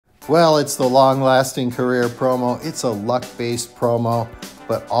Well, it's the long-lasting career promo. It's a luck-based promo,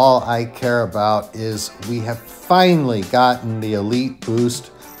 but all I care about is we have finally gotten the elite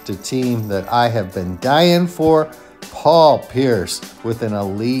boost to team that I have been dying for. Paul Pierce with an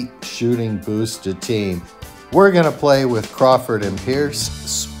elite shooting boost to team. We're gonna play with Crawford and Pierce.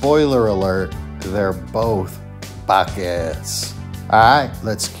 Spoiler alert, they're both buckets. All right,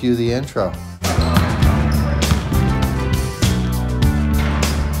 let's cue the intro.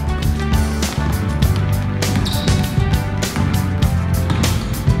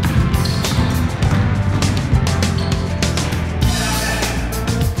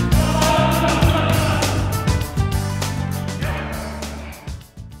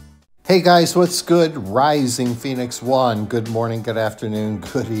 Hey guys, what's good? Rising Phoenix One. Good morning, good afternoon,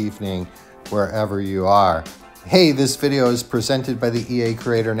 good evening, wherever you are. Hey, this video is presented by the EA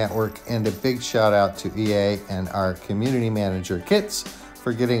Creator Network, and a big shout out to EA and our community manager Kits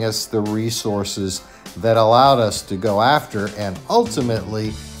for getting us the resources that allowed us to go after and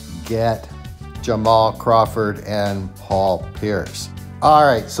ultimately get Jamal Crawford and Paul Pierce. All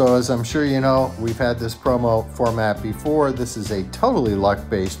right, so as I'm sure you know, we've had this promo format before. This is a totally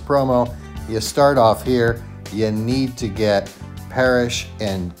luck-based promo. You start off here. You need to get Parrish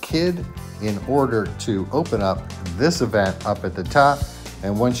and Kidd in order to open up this event up at the top.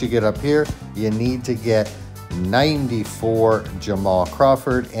 And once you get up here, you need to get 94 Jamal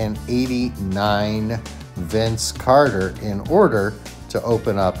Crawford and 89 Vince Carter in order to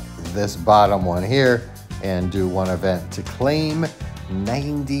open up this bottom one here and do one event to claim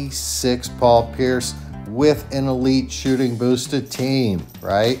 96 Paul Pierce with an elite shooting boosted team,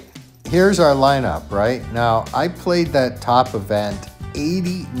 right? Here's our lineup, right? Now, I played that top event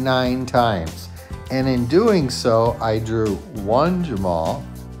 89 times, and in doing so, I drew 1 Jamal,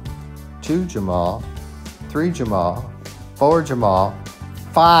 2 Jamal, 3 Jamal, 4 Jamal,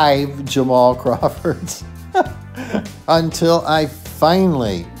 5 Jamal Crawfords, until I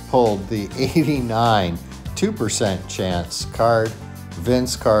finally pulled the 89 2% chance card,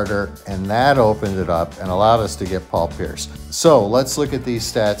 Vince Carter, and that opened it up and allowed us to get Paul Pierce. So let's look at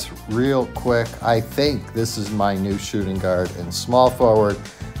these stats real quick. I think this is my new shooting guard and small forward.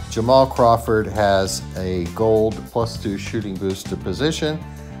 Jamal Crawford has a gold +2 shooting boost to position,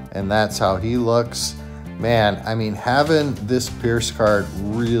 and that's how he looks. Man, I mean, having this Pierce card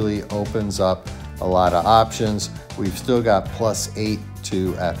really opens up a lot of options. We've still got +8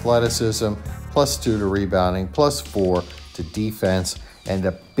 to athleticism, +2 to rebounding, +4 to defense, and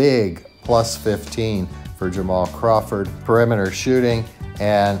a big +15 for Jamal Crawford perimeter shooting.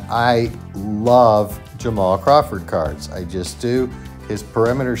 And I love Jamal Crawford cards. I just do. His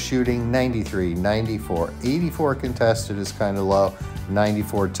perimeter shooting 93, 94, 84 contested is kind of low,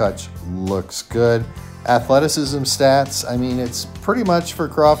 94 touch looks good. Athleticism stats, I mean, it's pretty much for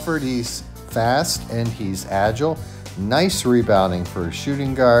Crawford. He's fast and he's agile. Nice rebounding for a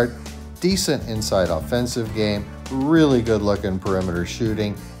shooting guard. Decent inside offensive game, really good looking perimeter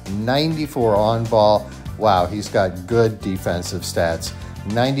shooting, 94 on ball. Wow, he's got good defensive stats.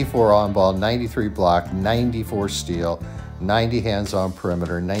 94 on ball, 93 block, 94 steal, 90 hands on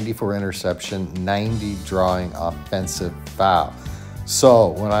perimeter, 94 interception, 90 drawing offensive foul. So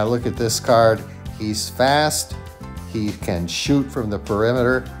when I look at this card, he's fast, he can shoot from the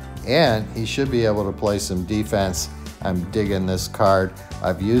perimeter, and he should be able to play some defense. I'm digging this card.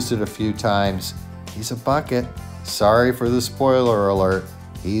 I've used it a few times. He's a bucket. Sorry for the spoiler alert.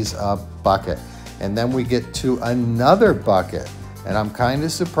 He's a bucket. And then we get to another bucket. And I'm kind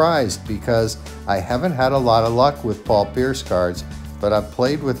of surprised because I haven't had a lot of luck with Paul Pierce cards, but I've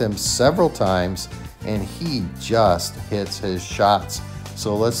played with him several times and he just hits his shots.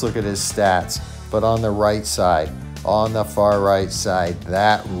 So let's look at his stats. But on the right side, on the far right side,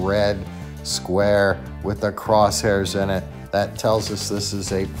 that red square with the crosshairs in it, that tells us this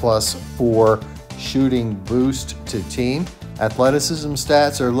is a +4 shooting boost to team. Athleticism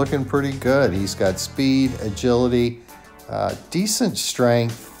stats are looking pretty good. He's got speed, agility, decent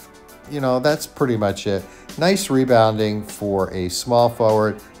strength. You know, that's pretty much it. Nice rebounding for a small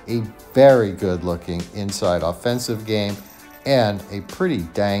forward, a very good looking inside offensive game, and a pretty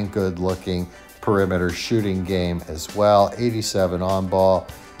dang good looking perimeter shooting game as well. 87 on ball,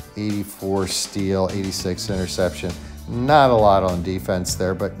 84 steal, 86 interception. Not a lot on defense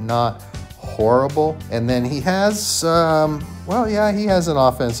there, but not horrible. And then he has, well, yeah, he has an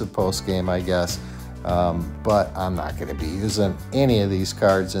offensive post game, I guess. But I'm not going to be using any of these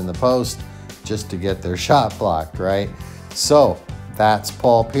cards in the post just to get their shot blocked, right? So that's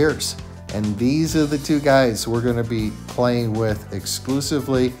Paul Pierce. And these are the two guys we're going to be playing with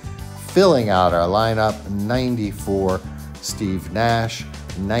exclusively, filling out our lineup. 94 Steve Nash,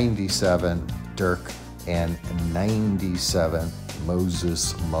 97 Dirk, and 97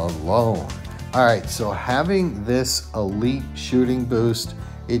 Moses Malone. All right, so having this elite shooting boost,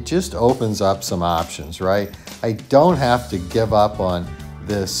 it just opens up some options, right? I don't have to give up on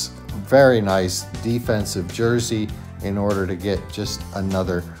this very nice defensive jersey in order to get just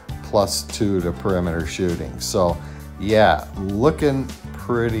another +2 to perimeter shooting. So yeah, looking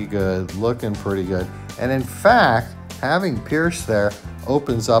pretty good, looking pretty good. And in fact, having Pierce there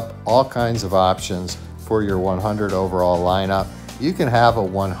opens up all kinds of options for your 100 overall lineup. You can have a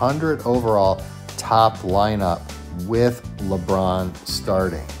 100 overall top lineup with LeBron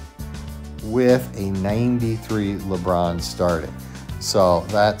starting, with a 93 LeBron starting. So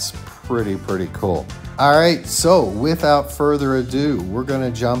that's pretty cool. All right, so without further ado, we're gonna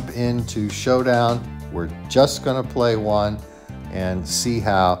jump into Showdown. We're just gonna play one and see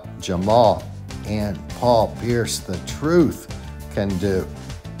how Jamal and Paul Pierce, the truth, can do.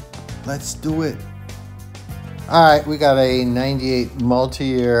 Let's do it. All right, we got a 98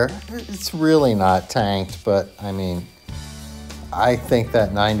 multi-year. It's really not tanked, but I mean, I think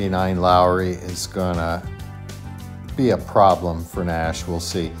that 99 Lowry is gonna be a problem for Nash. We'll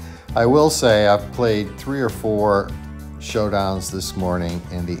see. I will say I've played 3 or 4 showdowns this morning,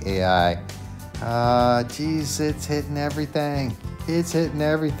 and the AI, geez, it's hitting everything. It's hitting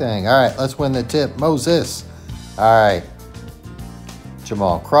everything. All right, let's win the tip. Moses. All right.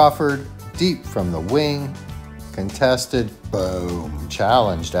 Jamal Crawford, deep from the wing. Contested. Boom.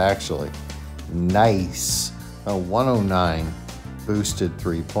 Challenged, actually. Nice. A 109 boosted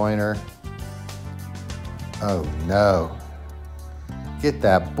three-pointer. Oh, no. Get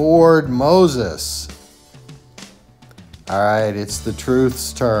that board, Moses. All right, it's the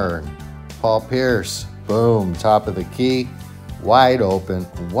truth's turn. Paul Pierce, boom, top of the key, wide open,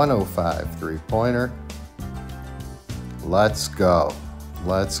 105 three-pointer. Let's go.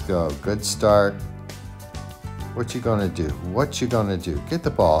 Let's go. Good start. What you gonna do? What you gonna do? Get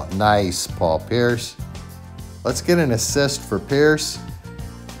the ball. Nice, Paul Pierce. Let's get an assist for Pierce.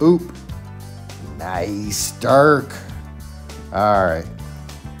 Oop. Nice, Dirk. All right.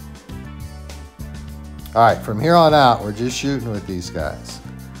 All right, from here on out, we're just shooting with these guys.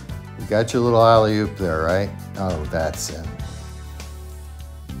 You got your little alley-oop there, right? Oh, that's in.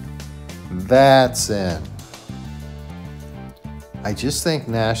 That's in. I just think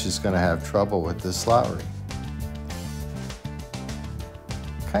Nash is going to have trouble with this Lowry.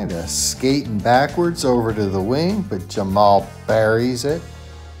 Kind of skating backwards over to the wing, but Jamal buries it.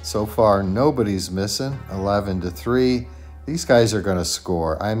 So far, nobody's missing. 11-3. These guys are going to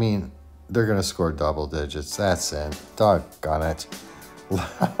score. I mean, they're going to score double digits. That's in. Doggone it.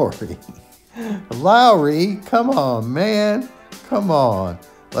 Lowry. Lowry, come on, man. Come on.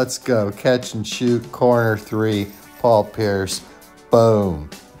 Let's go. Catch and shoot. Corner 3. Paul Pierce. Boom.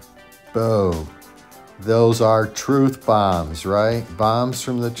 Boom. Those are truth bombs, right? Bombs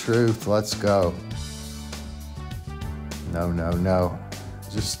from the truth. Let's go. No, no, no.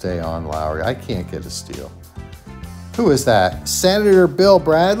 Just stay on, Lowry. I can't get a steal. Who is that? Senator Bill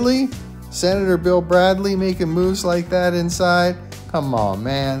Bradley? Senator Bill Bradley making moves like that inside? Come on,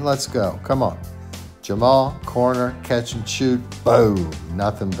 man. Let's go. Come on. Jamal, corner, catch and shoot. Boom.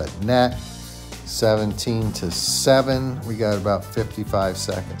 Nothing but net. 17-7. We got about 55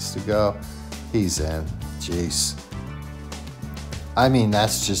 seconds to go. He's in. Jeez. I mean,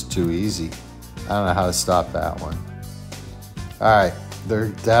 that's just too easy. I don't know how to stop that one. All right. They're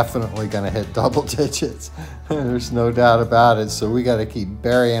definitely going to hit double digits. There's no doubt about it. So we got to keep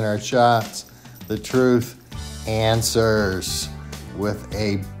burying our shots. The truth answers with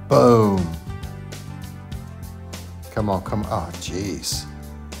a boom. Come on, come on. Oh, jeez.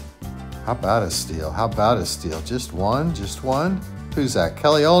 How about a steal? How about a steal? Just one? Just one? Who's that?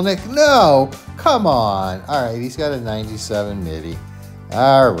 Kelly Olynyk? No! Come on. All right, he's got a 97 midi.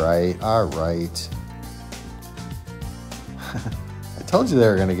 All right, all right. I told you they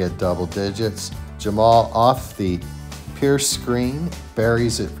were going to get double digits. Jamal off the Pierce screen,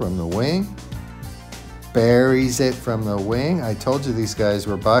 buries it from the wing. Buries it from the wing. I told you these guys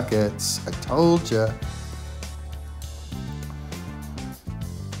were buckets. I told you.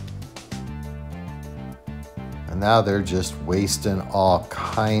 And now they're just wasting all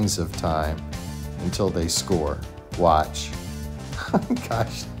kinds of time until they score. Watch.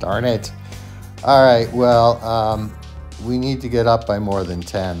 Gosh darn it. All right, well, we need to get up by more than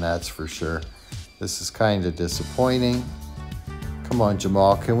 10, that's for sure. This is kind of disappointing. Come on,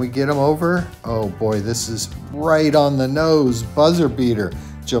 Jamal. Can we get him over? Oh, boy, this is right on the nose. Buzzer beater.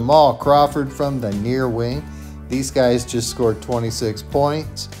 Jamal Crawford from the near wing. These guys just scored 26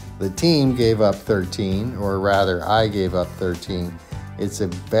 points. The team gave up 13, or rather, I gave up 13 It's a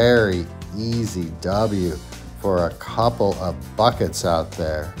very easy W for a couple of buckets out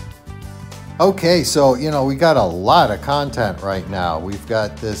there. Okay, so we got a lot of content right now. We've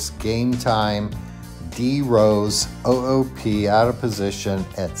got this Game Time D Rose OOP out of position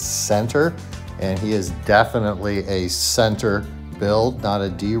at center, and he is definitely a center build, not a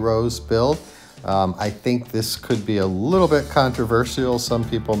D Rose build. I think this could be a little bit controversial. Some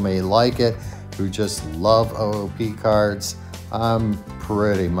people may like it who just love OOP cards. I'm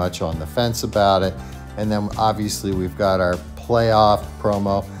pretty much on the fence about it. And then obviously we've got our playoff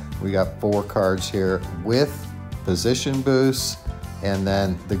promo. We got 4 cards here with position boosts. And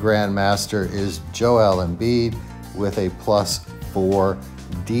then the Grandmaster is Joel Embiid with a +4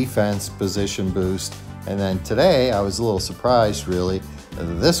 defense position boost. And then today I was a little surprised, really.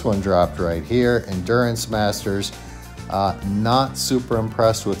 This one dropped right here, Endurance Masters. Not super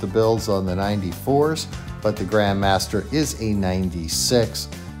impressed with the builds on the 94s, but the Grandmaster is a 96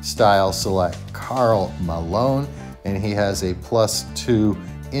 style select Karl Malone, and he has a +2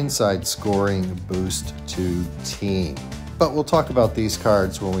 inside scoring boost to team. But we'll talk about these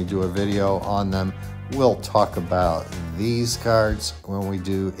cards when we do a video on them. We'll talk about these cards when we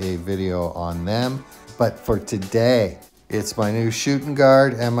do a video on them. But for today, it's my new shooting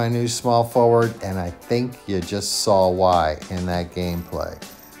guard and my new small forward, and I think you just saw why in that gameplay.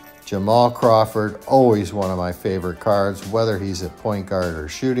 Jamal Crawford, always one of my favorite cards, whether he's at point guard or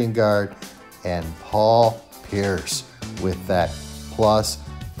shooting guard, and Paul Pierce with that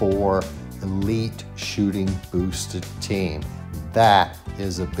 +4 elite shooting boosted team. That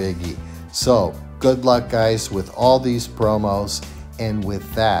is a biggie. So good luck, guys, with all these promos. And with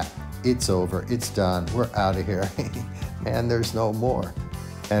that, it's over. It's done. We're out of here. Man, there's no more.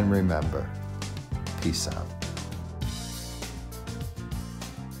 And remember, peace out.